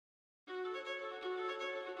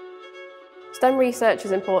STEM research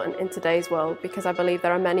is important in today's world because I believe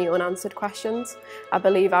there are many unanswered questions. I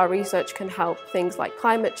believe our research can help things like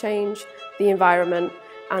climate change, the environment,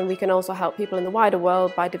 and we can also help people in the wider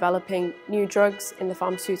world by developing new drugs in the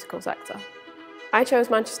pharmaceutical sector. I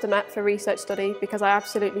chose Manchester Met for research study because I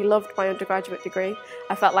absolutely loved my undergraduate degree.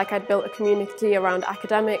 I felt like I'd built a community around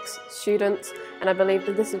academics, students, and I believed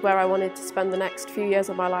that this is where I wanted to spend the next few years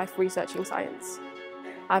of my life researching science.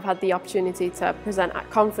 I've had the opportunity to present at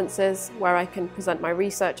conferences where I can present my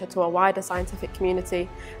research to a wider scientific community,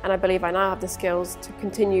 and I believe I now have the skills to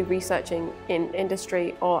continue researching in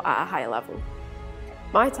industry or at a higher level.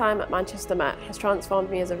 My time at Manchester Met has transformed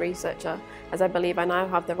me as a researcher, as I believe I now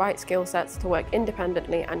have the right skill sets to work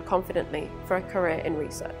independently and confidently for a career in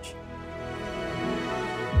research.